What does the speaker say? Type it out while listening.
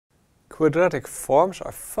Quadratic forms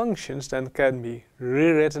are functions that can be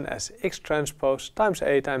rewritten as x transpose times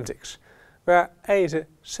A times x, where A is a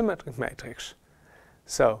symmetric matrix.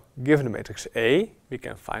 So, given the matrix A, we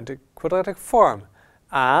can find the quadratic form.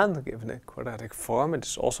 And given the quadratic form, it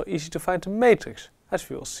is also easy to find the matrix, as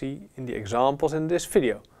we will see in the examples in this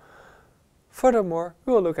video. Furthermore,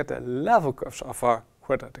 we will look at the level curves of our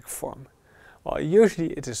quadratic form. Well,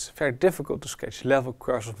 usually it is very difficult to sketch level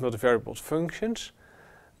curves of multivariable functions,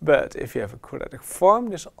 but if you have a quadratic form,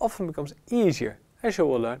 this often becomes easier, as you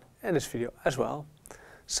will learn in this video as well.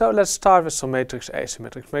 So let's start with some matrix A,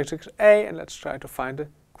 symmetric matrix A, and let's try to find the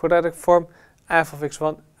quadratic form f of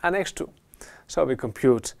x1 and x2. So we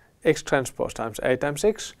compute x transpose times A times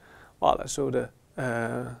x. Well, let's do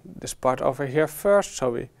this part over here first. So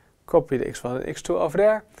we copy the x1 and x2 over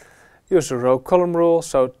there. Use the row column rule,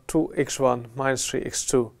 so 2x1 minus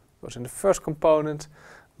 3x2 goes in the first component,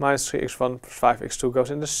 minus 3x1 plus 5x2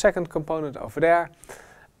 goes in the second component over there.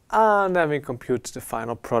 And then we compute the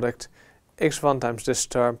final product, x1 times this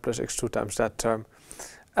term plus x2 times that term.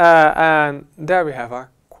 And there we have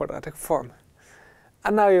our quadratic form.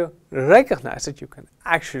 And now you recognize that you can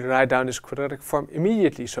actually write down this quadratic form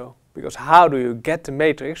immediately. So, because how do you get the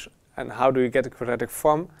matrix and how do you get the quadratic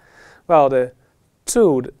form? Well, the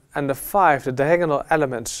 2 and the 5, the diagonal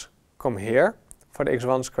elements, come here for the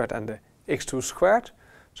x1 squared and the x2 squared.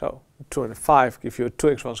 So 2 and the 5 give you a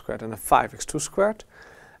 2x1 squared and a 5x2 squared.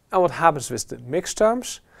 And what happens with the mixed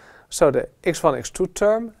terms? So the x1, x2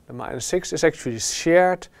 term, the minus 6, is actually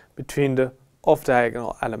shared between the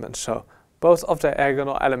off-diagonal elements. So both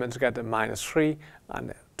off-diagonal elements get the minus 3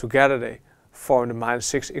 and together they form the minus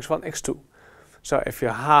 6 x1, x2. So if you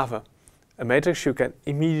have a matrix, you can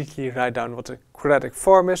immediately write down what the quadratic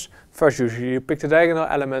form is. First, usually you pick the diagonal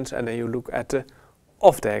elements and then you look at the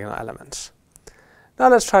off-diagonal elements. Now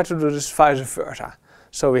let's try to do this vice versa.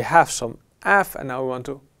 So we have some f and now we want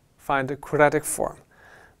to find the quadratic form.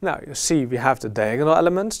 Now you see we have the diagonal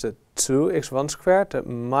elements, the 2x1 squared, the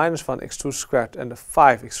minus 1x2 squared and the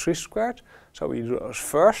 5x3 squared. So we do those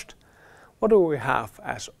first. What do we have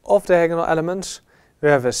as off-diagonal elements? We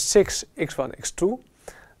have a 6x1, x2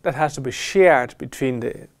 that has to be shared between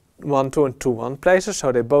the 1, 2 and 2, 1 places.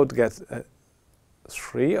 So they both get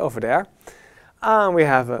 3 over there. And we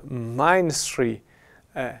have a minus 3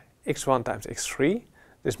 x1 times x3.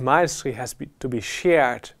 This minus 3 has to be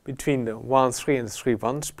shared between the 1, 3 and the 3,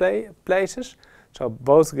 1 places. So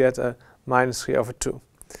both get a minus 3 over 2.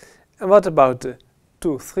 And what about the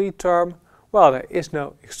 2, 3 term? Well, there is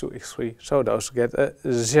no x2, x3, so those get a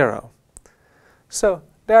 0. So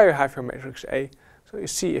there you have your matrix A. So you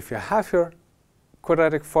see, if you have your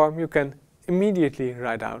quadratic form, you can immediately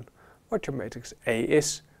write down what your matrix A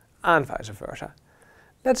is and vice versa.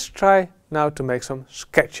 Let's try now to make some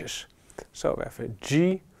sketches. So we have a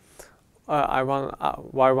G, y1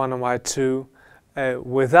 and y2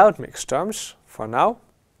 without mixed terms for now.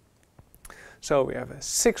 So we have a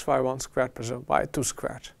 6y1 squared plus a y2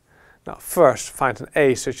 squared. Now first find an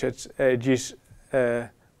A such as G is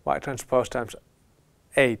y transpose times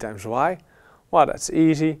A times y. Well, that's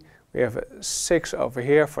easy. We have a 6 over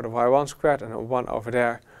here for the y1 squared and a 1 over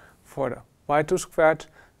there for the y2 squared.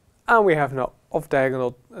 And we have no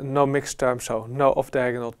off-diagonal, no mixed terms, so no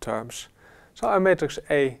off-diagonal terms. So our matrix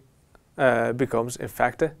A becomes in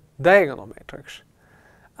fact a diagonal matrix.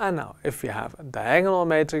 And now if we have a diagonal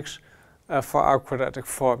matrix for our quadratic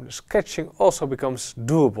form, the sketching also becomes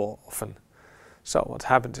doable often. So what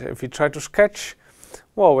happens if we try to sketch?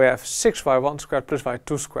 Well, we have 6y1 squared plus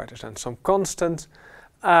y2 squared is then some constant.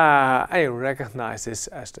 And you recognize this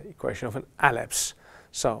as the equation of an ellipse.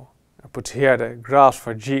 So I put here the graphs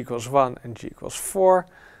for g equals 1 and g equals 4.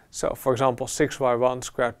 So for example, 6y1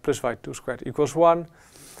 squared plus y2 squared equals 1.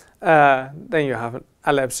 Then you have an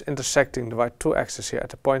ellipse intersecting the y2 axis here at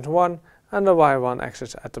the point 1 and the y1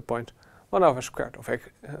 axis at the point 1 over square root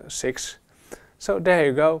of 6. So there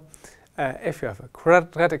you go. If you have a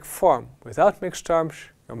quadratic form without mixed terms,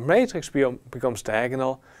 your matrix becomes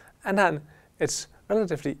diagonal, and then it's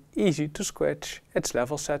relatively easy to sketch its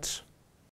level sets.